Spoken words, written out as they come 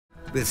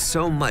With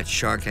so much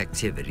shark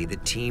activity, the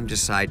team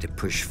decide to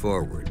push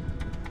forward.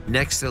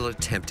 Next, they'll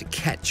attempt to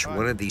catch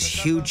one of these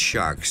huge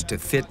sharks to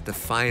fit the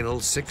final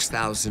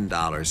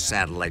 $6,000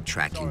 satellite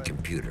tracking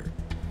computer.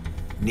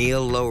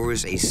 Neil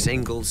lowers a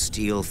single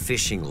steel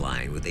fishing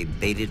line with a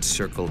baited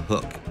circle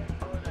hook.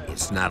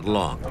 It's not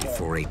long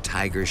before a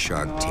tiger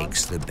shark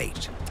takes the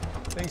bait.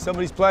 Think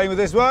somebody's playing with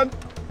this one.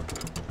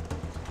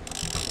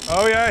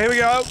 Oh yeah, here we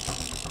go.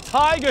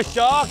 Tiger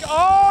shark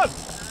on!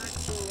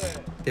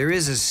 There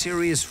is a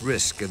serious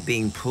risk of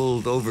being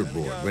pulled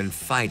overboard when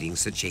fighting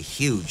such a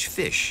huge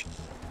fish.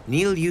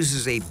 Neil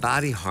uses a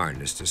body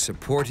harness to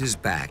support his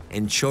back,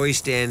 and Choy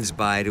stands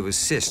by to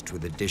assist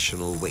with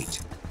additional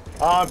weight.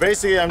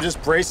 Basically, I'm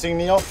just bracing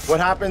Neil.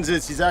 What happens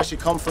is he's actually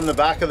come from the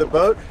back of the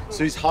boat,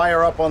 so he's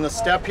higher up on the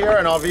step here,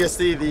 and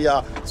obviously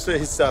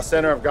his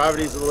center of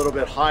gravity is a little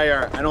bit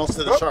higher, and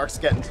also the shark's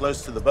getting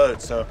close to the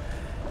boat, so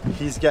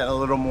he's getting a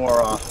little more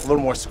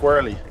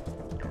squirrely.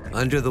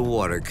 Under the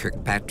water,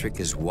 Kirkpatrick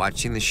is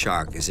watching the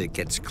shark as it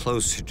gets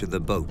closer to the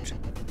boat.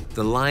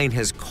 The line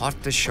has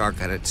caught the shark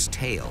at its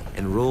tail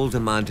and rolled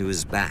him onto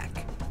his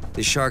back.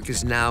 The shark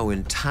is now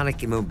in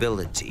tonic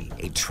immobility,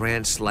 a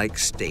trance-like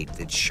state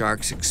that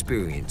sharks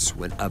experience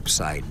when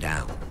upside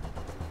down.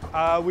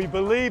 We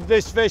believe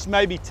this fish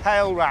may be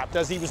tail wrapped.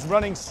 As he was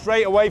running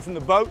straight away from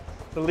the boat,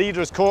 the leader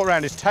is caught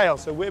around his tail,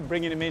 so we're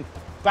bringing him in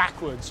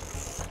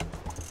backwards.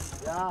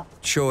 Yeah.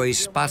 Choy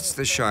spots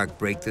the shark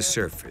break the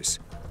surface.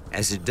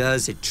 As it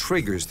does, it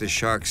triggers the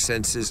shark's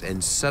senses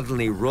and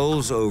suddenly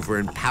rolls over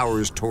and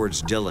powers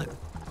towards Dylan.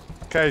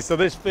 Okay, so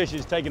this fish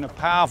is taking a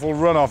powerful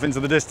run off into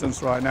the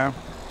distance right now.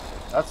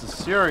 That's a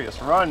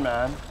serious run,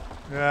 man.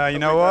 Yeah, you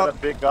know what? Got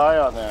a big guy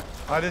on there.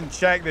 I didn't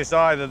check this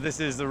either. This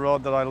is the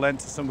rod that I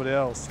lent to somebody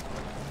else.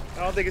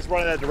 I don't think it's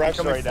running that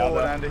direction right now, though.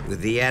 Andy. With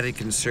the added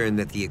concern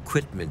that the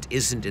equipment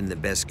isn't in the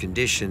best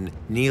condition,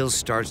 Neil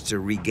starts to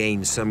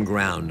regain some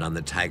ground on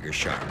the tiger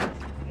shark.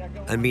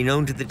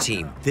 Unbeknown to the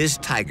team, this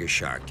tiger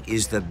shark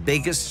is the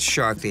biggest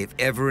shark they've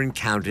ever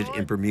encountered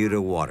in Bermuda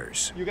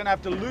waters. You're gonna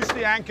have to loose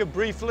the anchor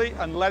briefly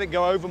and let it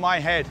go over my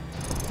head.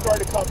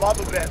 Starting to come up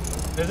a bit.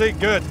 Is it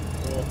good?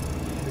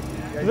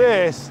 Yeah.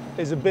 This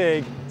is a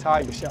big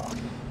tiger shark.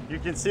 You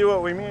can see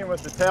what we mean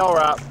with the tail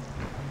wrap.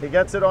 He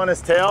gets it on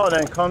his tail and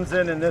then comes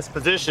in this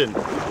position.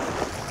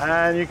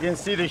 And you can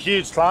see the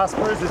huge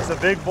claspers. It's a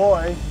big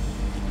boy.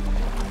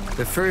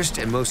 The first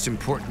and most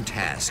important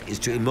task is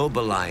to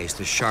immobilize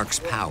the shark's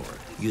power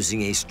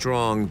using a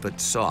strong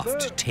but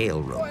soft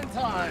tail rope.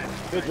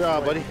 Good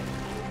job, buddy.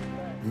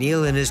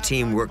 Neil and his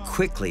team work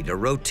quickly to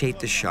rotate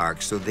the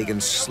shark so they can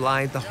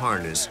slide the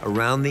harness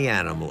around the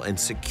animal and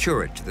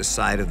secure it to the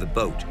side of the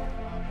boat.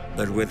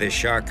 But with a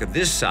shark of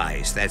this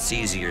size, that's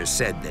easier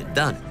said than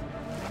done.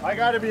 I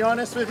gotta be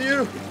honest with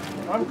you,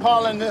 I'm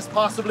calling this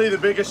possibly the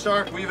biggest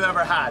shark we've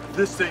ever had.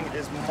 This thing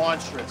is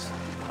monstrous.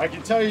 I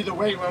can tell you the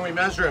weight when we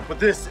measure it, but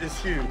this is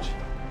huge.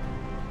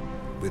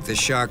 With the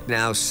shark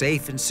now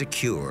safe and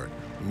secure,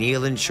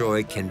 Neil and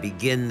Choy can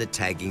begin the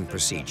tagging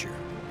procedure.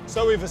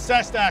 So we've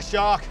assessed our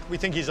shark. We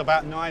think he's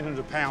about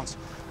 900 pounds.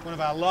 One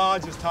of our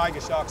largest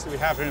tiger sharks that we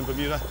have here in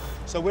Bermuda.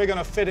 So we're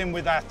gonna fit him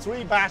with our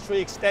 3-battery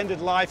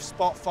extended life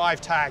Spot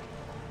 5 tag.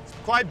 It's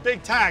quite a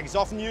big tag. It's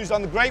often used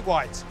on the great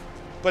whites,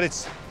 but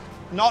it's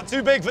not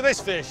too big for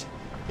this fish.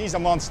 He's a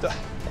monster.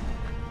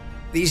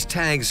 These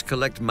tags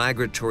collect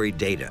migratory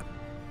data.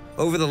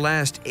 Over the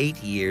last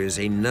 8 years,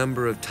 a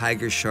number of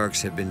tiger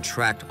sharks have been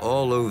tracked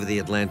all over the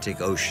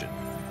Atlantic Ocean.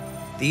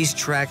 These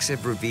tracks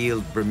have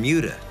revealed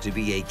Bermuda to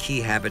be a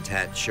key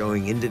habitat,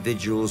 showing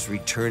individuals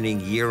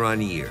returning year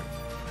on year.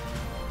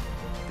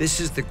 This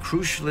is the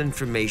crucial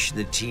information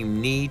the team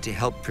need to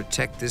help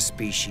protect this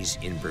species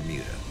in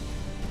Bermuda.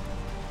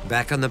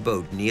 Back on the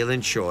boat, Neil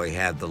and Choy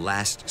have the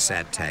last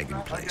sat tag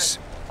in place.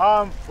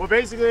 Well,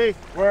 basically,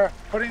 we're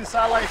putting the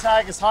satellite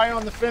tag as high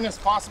on the fin as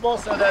possible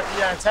so that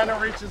the antenna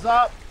reaches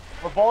up.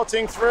 We're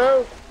bolting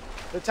through.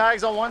 The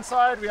tag's on one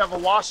side. We have a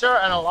washer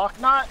and a lock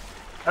nut.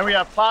 And we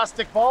have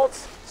plastic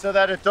bolts so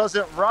that it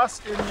doesn't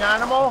rust in the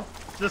animal.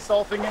 Just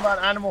all thinking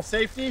about animal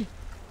safety.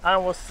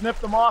 And we'll snip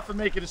them off and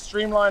make it as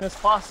streamlined as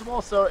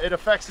possible so it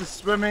affects his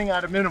swimming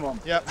at a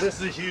minimum. Yep.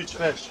 This is a huge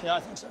fish. Yeah, I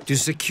think so. To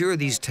secure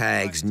these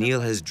tags,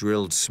 Neil has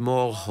drilled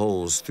small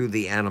holes through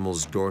the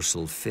animal's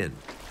dorsal fin.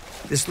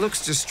 This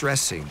looks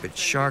distressing, but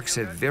sharks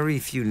have very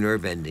few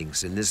nerve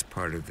endings in this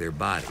part of their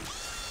body.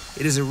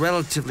 It is a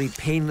relatively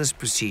painless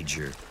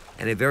procedure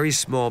and a very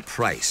small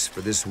price for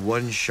this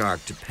one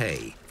shark to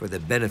pay for the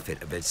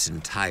benefit of its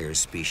entire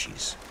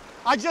species.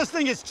 I just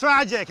think it's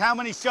tragic how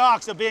many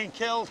sharks are being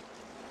killed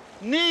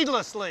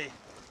needlessly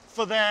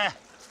for their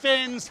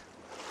fins,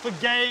 for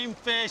game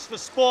fish, for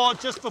sport,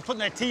 just for putting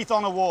their teeth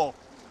on a wall.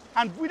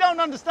 And we don't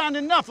understand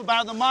enough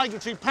about the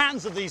migratory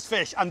patterns of these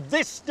fish, and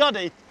this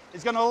study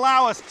is going to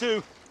allow us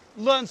to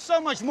learn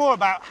so much more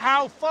about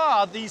how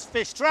far these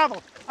fish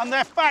travel and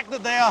the fact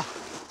that they are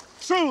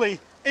truly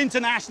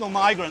international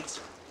migrants.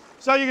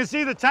 So you can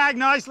see the tag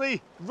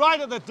nicely right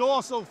at the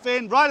dorsal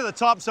fin, right at the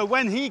top. So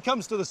when he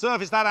comes to the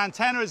surface, that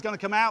antenna is going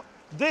to come out.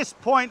 This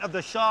point of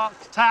the shark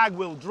tag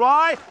will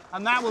dry,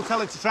 and that will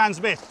tell it to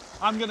transmit.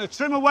 I'm going to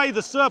trim away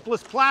the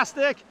surplus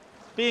plastic,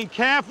 being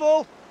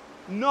careful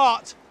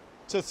not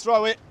to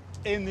throw it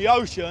in the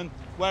ocean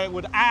where it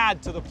would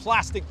add to the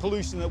plastic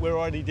pollution that we're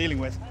already dealing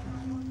with.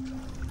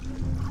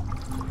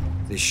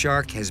 The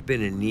shark has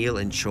been in Neil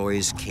and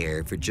Choy's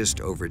care for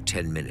just over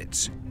 10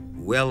 minutes,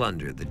 well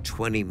under the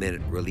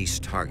 20-minute release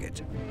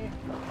target.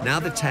 Now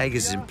the tag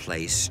is in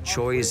place,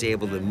 Choy is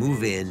able to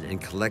move in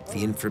and collect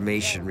the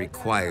information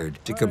required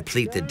to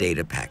complete the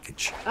data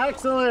package.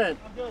 Excellent.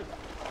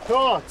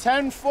 Cool,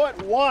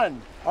 10'1".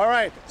 All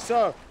right,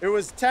 so it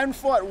was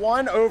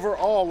 10'1"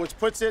 overall, which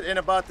puts it in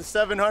about the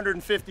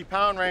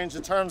 750-pound range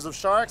in terms of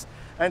sharks.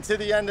 And to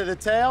the end of the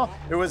tail,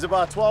 it was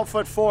about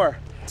 12'4".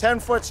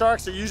 10-foot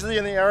sharks are usually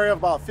in the area of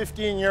about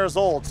 15 years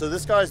old, so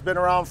this guy's been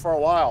around for a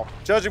while.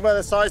 Judging by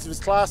the size of his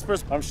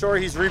claspers, I'm sure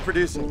he's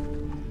reproducing.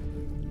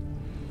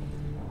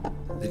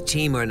 The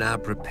team are now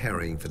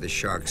preparing for the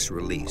shark's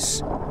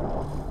release.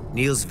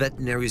 Neil's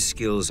veterinary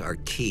skills are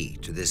key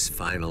to this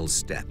final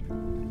step.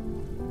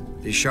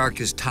 The shark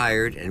is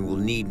tired and will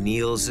need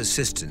Neil's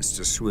assistance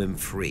to swim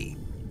free.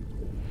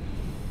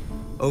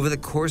 Over the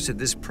course of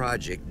this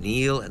project,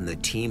 Neil and the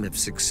team have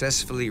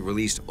successfully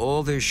released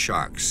all their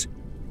sharks,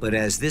 but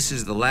as this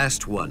is the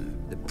last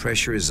one, the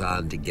pressure is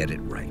on to get it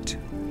right.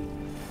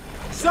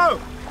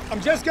 So, I'm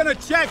just going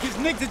to check his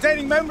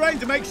nictitating membrane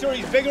to make sure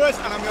he's vigorous,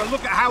 and I'm going to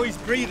look at how he's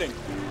breathing.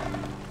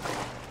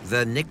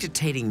 The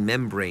nictitating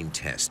membrane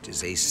test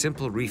is a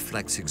simple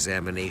reflex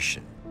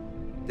examination.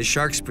 The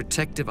shark's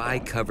protective eye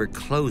cover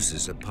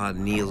closes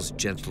upon Neil's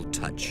gentle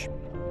touch.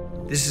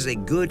 This is a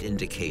good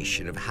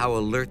indication of how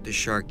alert the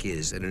shark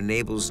is and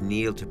enables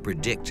Neil to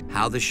predict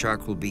how the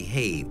shark will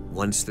behave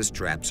once the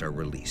straps are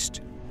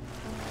released.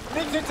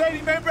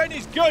 Nictitating membrane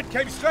is good,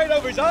 came straight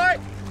over his eye.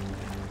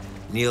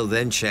 Neil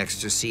then checks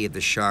to see if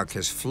the shark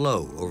has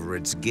flow over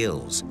its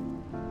gills.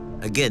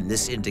 Again,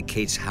 this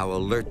indicates how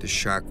alert the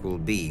shark will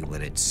be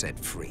when it's set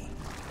free.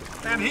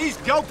 And he's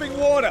gulping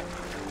water,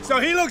 so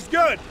he looks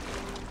good.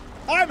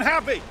 I'm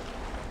happy.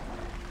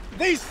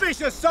 These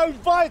fish are so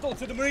vital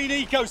to the marine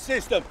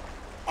ecosystem.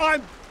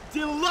 I'm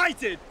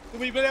delighted that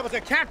we've been able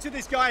to capture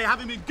this guy, have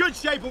him in good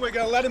shape, and we're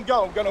going to let him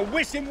go. I'm going to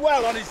wish him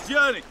well on his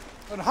journey.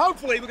 And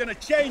hopefully we're going to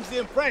change the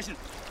impression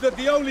that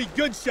the only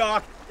good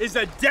shark is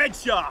a dead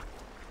shark.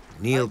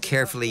 Neil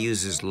carefully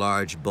uses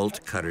large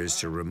bolt cutters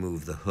to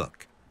remove the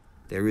hook.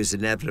 There is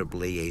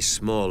inevitably a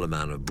small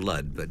amount of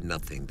blood, but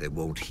nothing that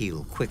won't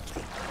heal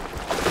quickly.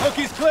 Hook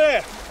is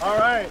clear. All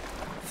right.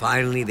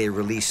 Finally, they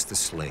release the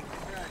sling.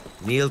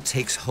 Neil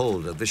takes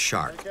hold of the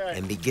shark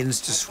and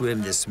begins to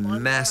swim this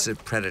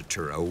massive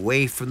predator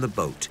away from the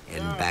boat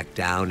and back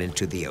down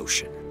into the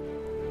ocean.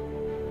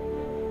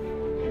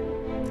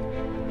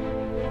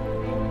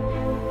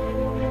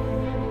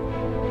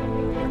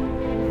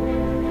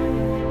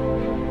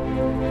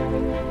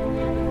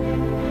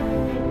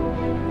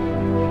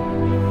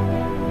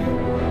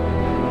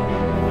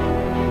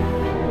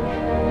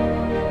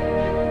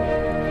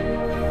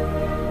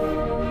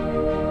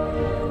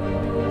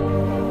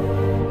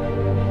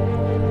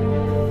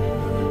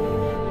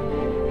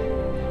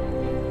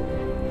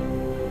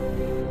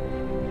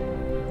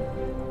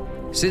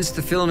 Since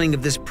the filming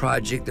of this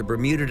project, the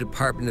Bermuda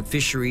Department of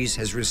Fisheries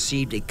has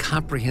received a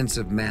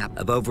comprehensive map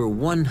of over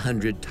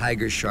 100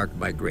 tiger shark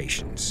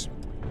migrations.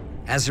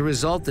 As a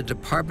result, the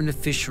Department of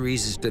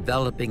Fisheries is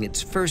developing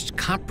its first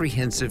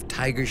comprehensive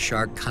tiger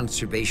shark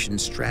conservation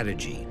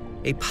strategy,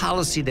 a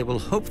policy that will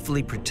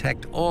hopefully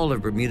protect all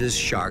of Bermuda's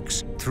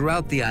sharks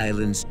throughout the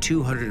island's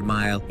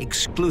 200-mile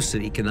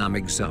exclusive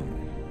economic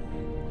zone.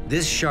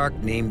 This shark,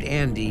 named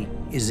Andy,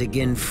 is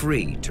again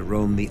free to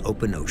roam the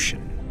open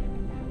ocean.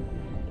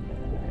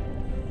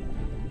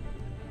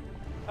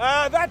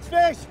 That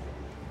fish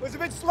was a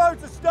bit slow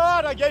to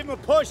start. I gave him a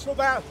push for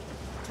about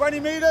 20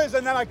 meters,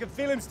 and then I could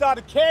feel him start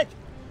to kick.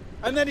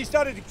 And then he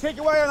started to kick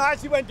away, and I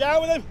actually went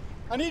down with him.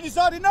 And he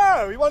decided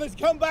no, he wanted to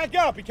come back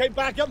up. He came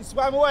back up and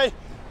swam away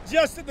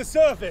just at the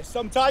surface.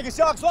 Some tiger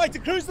sharks like to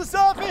cruise the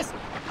surface.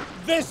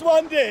 This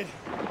one did.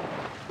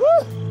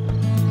 Woo!